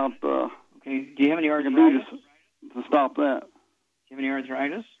 Find out. Okay, do you have any arthritis? To stop that. Do you have any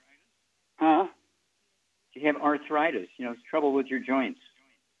arthritis? Huh? Do you have arthritis? Trouble with your joints.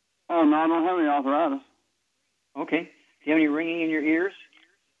 Oh, no, I don't have any arthritis. Okay. Do you have any ringing in your ears?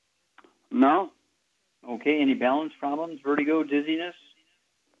 No. Okay. Any balance problems, vertigo, dizziness?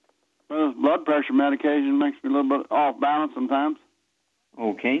 Well, blood pressure medication makes me a little bit off balance sometimes.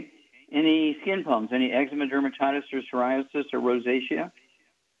 Okay. Any skin problems? Any eczema, dermatitis, or psoriasis, or rosacea?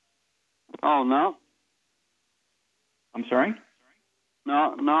 Oh, no. I'm sorry? No,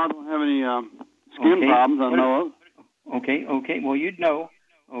 I don't have any skin problems I know of. Okay. Well, you'd know.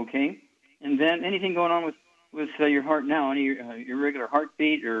 Okay. And then anything going on with your heart now? Any irregular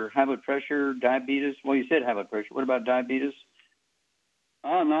heartbeat or high blood pressure, diabetes? Well, you said high blood pressure. What about diabetes?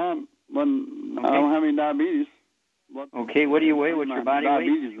 Oh, no. I don't have any diabetes. Okay. What do you weigh? What's your body weight?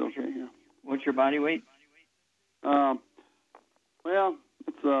 Diabetes, okay. Yeah. What's your body weight? Well,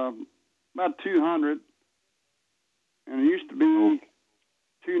 it's about 200, and it used to be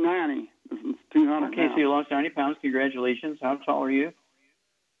 290. This is 200 Okay, now. so you lost 90 pounds. Congratulations. How tall are you?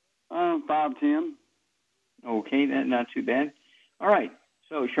 5'10". Okay, that's not too bad. All right.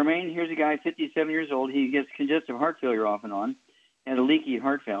 So, Charmaine, here's a guy, 57 years old. He gets congestive heart failure off and on, and a leaky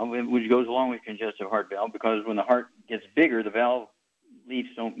heart valve, which goes along with congestive heart valve because when the heart gets bigger, the valve leaves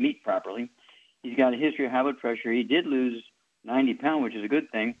don't meet properly. He's got a history of high blood pressure. He did lose 90 pounds, which is a good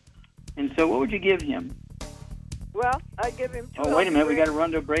thing. And so what would you give him? Well, I'd give him 2. Oh, wait a minute. We got to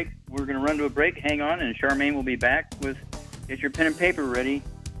run to a break. We're going to run to a break. Hang on, and Charmaine will be back with, get your pen and paper ready,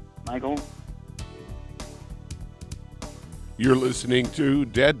 Michael. You're listening to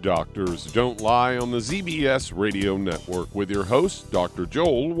Dead Doctors Don't Lie on the ZBS Radio Network with your host, Dr.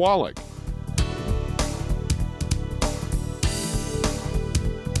 Joel Wallach.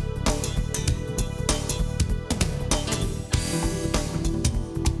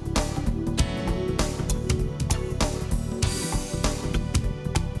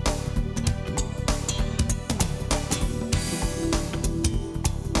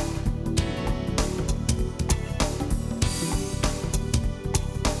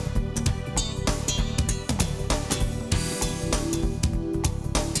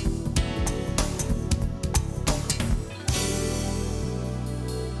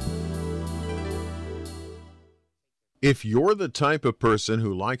 If you're the type of person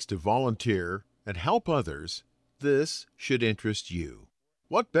who likes to volunteer and help others, this should interest you.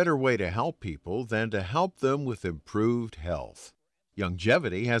 What better way to help people than to help them with improved health?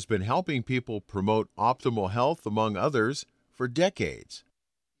 Youngevity has been helping people promote optimal health among others for decades.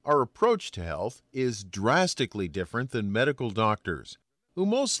 Our approach to health is drastically different than medical doctors, who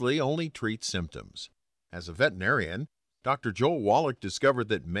mostly only treat symptoms. As a veterinarian, Dr. Joel Wallach discovered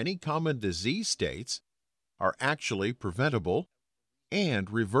that many common disease states are actually preventable and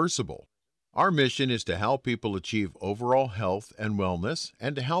reversible. Our mission is to help people achieve overall health and wellness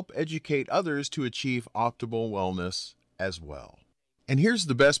and to help educate others to achieve optimal wellness as well. And here's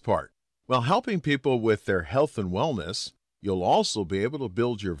the best part. While helping people with their health and wellness, you'll also be able to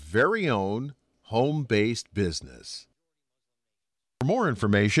build your very own home-based business. For more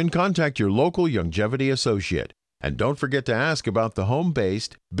information, contact your local Youngevity associate. And don't forget to ask about the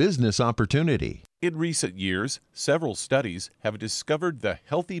home-based business opportunity. In recent years, several studies have discovered the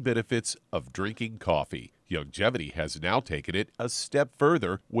healthy benefits of drinking coffee. Youngevity has now taken it a step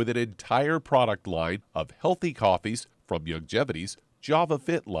further with an entire product line of healthy coffees from Youngevity's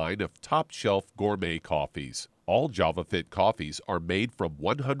JavaFit line of top-shelf gourmet coffees. All JavaFit coffees are made from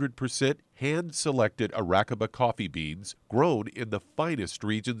 100% hand-selected Arabica coffee beans grown in the finest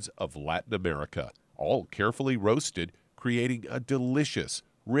regions of Latin America, all carefully roasted, creating a delicious,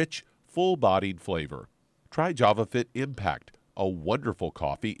 rich, full-bodied flavor. Try JavaFit Impact, a wonderful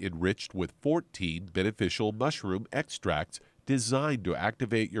coffee enriched with 14 beneficial mushroom extracts designed to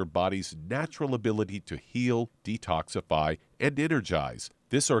activate your body's natural ability to heal, detoxify, and energize.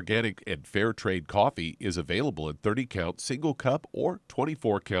 This organic and fair trade coffee is available in 30-count single cup or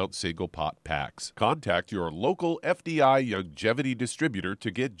 24-count single pot packs. Contact your local FDI Youngevity distributor to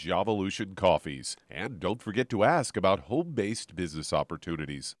get Javalution coffees. And don't forget to ask about home-based business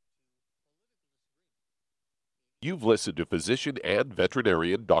opportunities. You've listened to physician and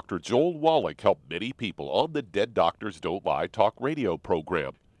veterinarian Dr. Joel Wallach help many people on the Dead Doctors Don't Lie talk radio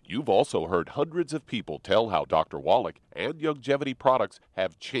program. You've also heard hundreds of people tell how Dr. Wallach and Youngevity products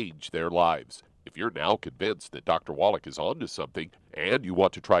have changed their lives. If you're now convinced that Dr. Wallach is onto something and you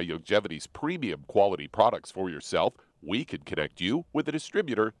want to try Youngevity's premium quality products for yourself, we can connect you with a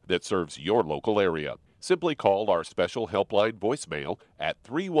distributor that serves your local area. Simply call our special helpline voicemail at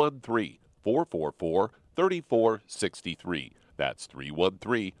 313-444-3463. That's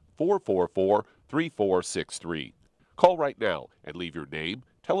 313-444-3463. Call right now and leave your name,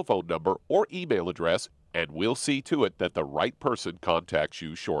 telephone number, or email address, and we'll see to it that the right person contacts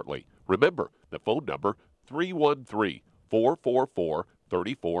you shortly. Remember, the phone number,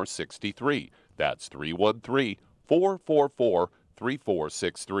 313-444-3463. That's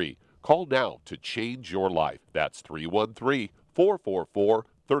 313-444-3463. Call now to change your life. That's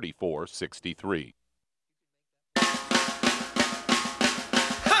 313-444-3463.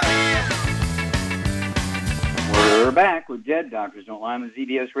 We're back with Dead Doctors Don't Lie on the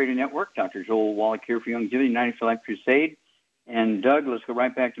ZBS Radio Network. Dr. Joel Wallach here for Youngevity 90 for Life Crusade. And Doug, let's go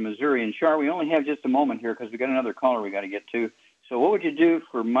right back to Missouri. And Char, we only have just a moment here because we got another caller we got to get to. So what would you do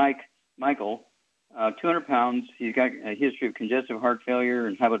for Michael, 200 pounds? He's got a history of congestive heart failure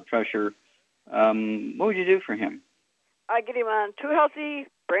and high blood pressure. What would you do for him? I'd get him on 2 healthy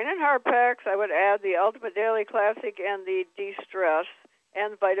brain and heart packs. I would add the Ultimate Daily Classic and the De-Stress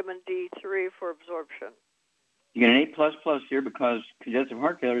and vitamin D3 for absorption. You get an A++ here because congestive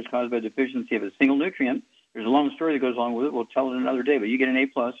heart failure is caused by deficiency of a single nutrient. There's a long story that goes along with it. We'll tell it another day, but you get an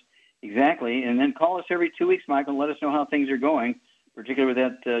A+. Exactly. And then call us every 2 weeks, Michael, and let us know how things are going, particularly with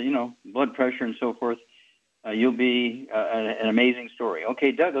that, blood pressure and so forth. You'll be an amazing story.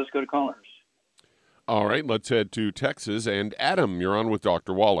 Okay, Doug, let's go to callers. All right, let's head to Texas. And Adam, you're on with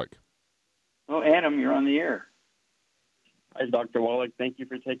Dr. Wallach. Oh, Adam, you're on the air. Hi, Dr. Wallach. Thank you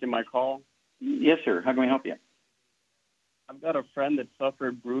for taking my call. Yes, sir. How can we help you? I've got a friend that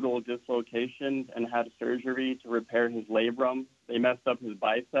suffered brutal dislocations and had surgery to repair his labrum. They messed up his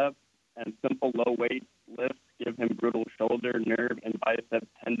bicep, and simple low-weight lifts give him brutal shoulder, nerve, and bicep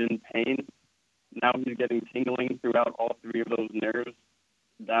tendon pain. Now he's getting tingling throughout all 3 of those nerves,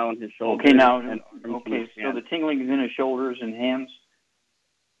 down his shoulder. Okay, now, and so the tingling is in his shoulders and hands?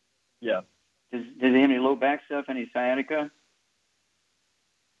 Yeah. Does he have any low back stuff, any sciatica?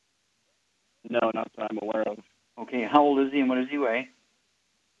 No, not that I'm aware of. Okay, how old is he and what does he weigh?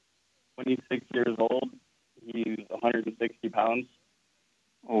 When he's 6 years old, he's 160 pounds.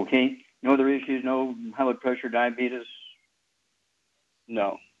 Okay. No other issues, no high blood pressure, diabetes?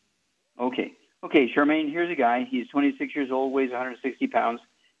 No. Okay. Okay, Charmaine, here's a guy. He's 26 years old, weighs 160 pounds.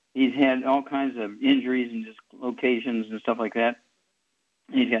 He's had all kinds of injuries and dislocations and stuff like that.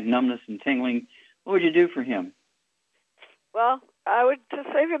 He's got numbness and tingling. What would you do for him? Well, I would, to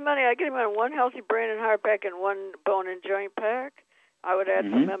save him money, I'd get him on 1 healthy brain and heart pack and 1 bone and joint pack. I would add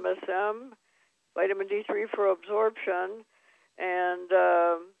some MSM, vitamin D3 for absorption, and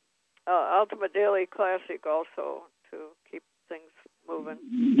Ultimate Daily Classic also to keep things moving.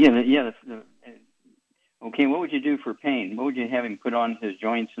 Okay, what would you do for pain? What would you have him put on his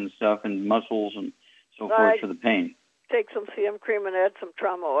joints and stuff and muscles and so forth for the pain? Take some CM cream and add some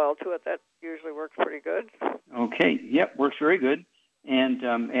trauma oil to it. That usually works pretty good. Okay, yep, works very good. And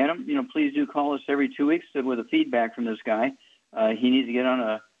Adam, please do call us every 2 weeks with a feedback from this guy. He needs to get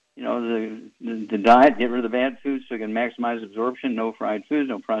on the diet, get rid of the bad foods so he can maximize absorption. No fried foods,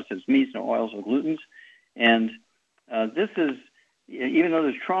 no processed meats, no oils, no glutens. And this is, even though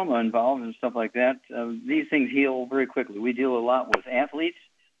there's trauma involved and stuff like that, these things heal very quickly. We deal a lot with athletes,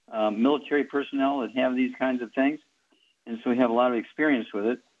 military personnel that have these kinds of things, and so we have a lot of experience with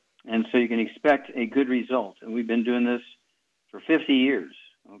it. And so you can expect a good result. And we've been doing this for 50 years,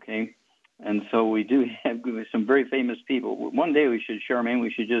 okay? And so we do have some very famous people. One day we should, Charmaine,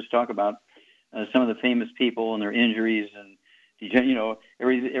 we should just talk about some of the famous people and their injuries, and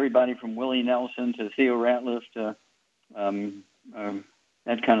everybody from Willie Nelson to Theo Ratliff to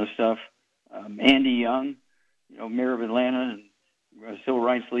that kind of stuff. Andy Young, mayor of Atlanta and civil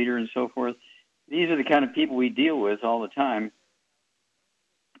rights leader and so forth. These are the kind of people we deal with all the time.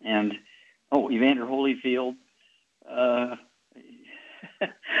 And, Evander Holyfield.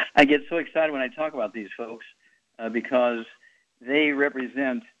 I get so excited when I talk about these folks because they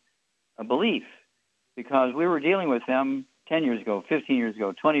represent a belief. Because we were dealing with them 10 years ago, 15 years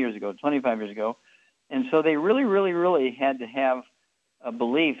ago, 20 years ago, 25 years ago. And so they really, really, really had to have a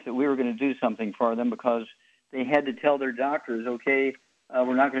belief that we were going to do something for them, because they had to tell their doctors, okay,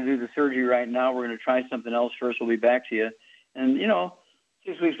 we're not going to do the surgery right now. We're going to try something else first. We'll be back to you. And,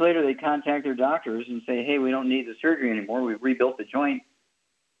 6 weeks later, they contact their doctors and say, hey, we don't need the surgery anymore. We've rebuilt the joint.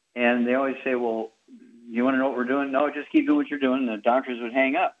 And they always say, well, you want to know what we're doing? No, just keep doing what you're doing. And the doctors would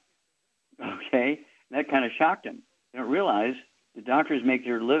hang up. Okay? And that kind of shocked them. They don't realize the doctors make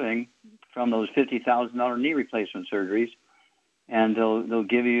their living from those $50,000 knee replacement surgeries. And they'll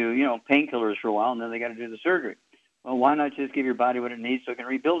give you, painkillers for a while, and then they got to do the surgery. Well, why not just give your body what it needs so it can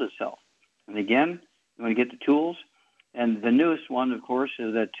rebuild itself? And again, you want to get the tools. And the newest one, of course,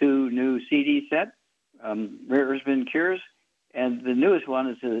 is a 2 new CD set, Rare Earths Bin Cures. And the newest one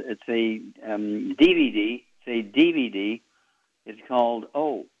is it's a DVD. It's a DVD. It's called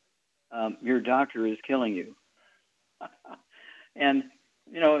Your Doctor is Killing You. And,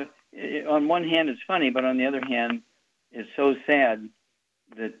 on one hand it's funny, but on the other hand, it's so sad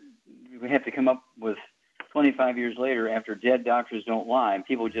that we have to come up with 25 years later, after Dead Doctors Don't Lie, and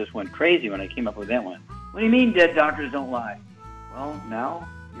people just went crazy when I came up with that one. What do you mean dead doctors don't lie? Well, now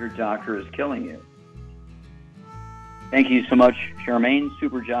your doctor is killing you. Thank you so much, Charmaine.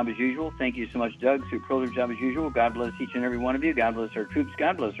 Super job as usual. Thank you so much, Doug. Superlative job as usual. God bless each and every one of you. God bless our troops.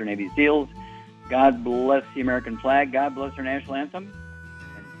 God bless our Navy SEALs. God bless the American flag. God bless our national anthem.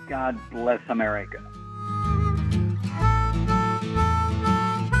 And God bless America.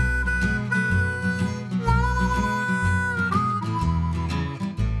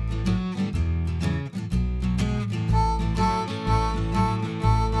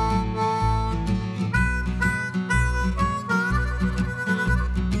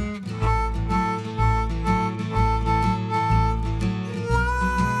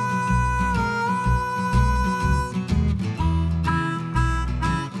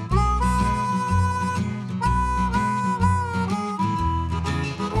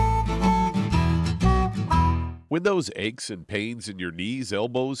 When those aches and pains in your knees,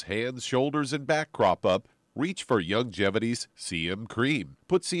 elbows, hands, shoulders, and back crop up, reach for Youngevity's CM Cream.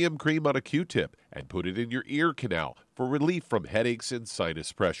 Put CM Cream on a Q-tip and put it in your ear canal for relief from headaches and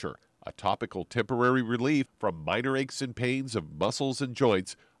sinus pressure. A topical temporary relief from minor aches and pains of muscles and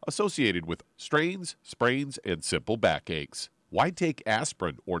joints associated with strains, sprains, and simple backaches. Why take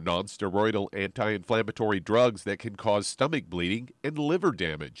aspirin or non-steroidal anti-inflammatory drugs that can cause stomach bleeding and liver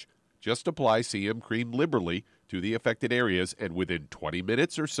damage? Just apply CM Cream liberally to the affected areas, and within 20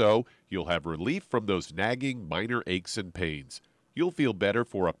 minutes or so, you'll have relief from those nagging minor aches and pains. You'll feel better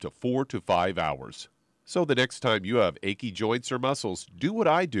for up to 4 to 5 hours. So the next time you have achy joints or muscles, do what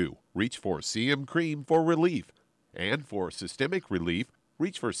I do. Reach for CM Cream for relief. And for systemic relief,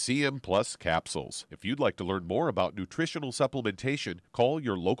 reach for CM Plus capsules. If you'd like to learn more about nutritional supplementation, call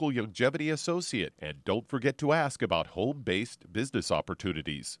your local Youngevity associate, and don't forget to ask about home-based business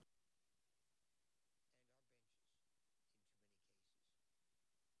opportunities.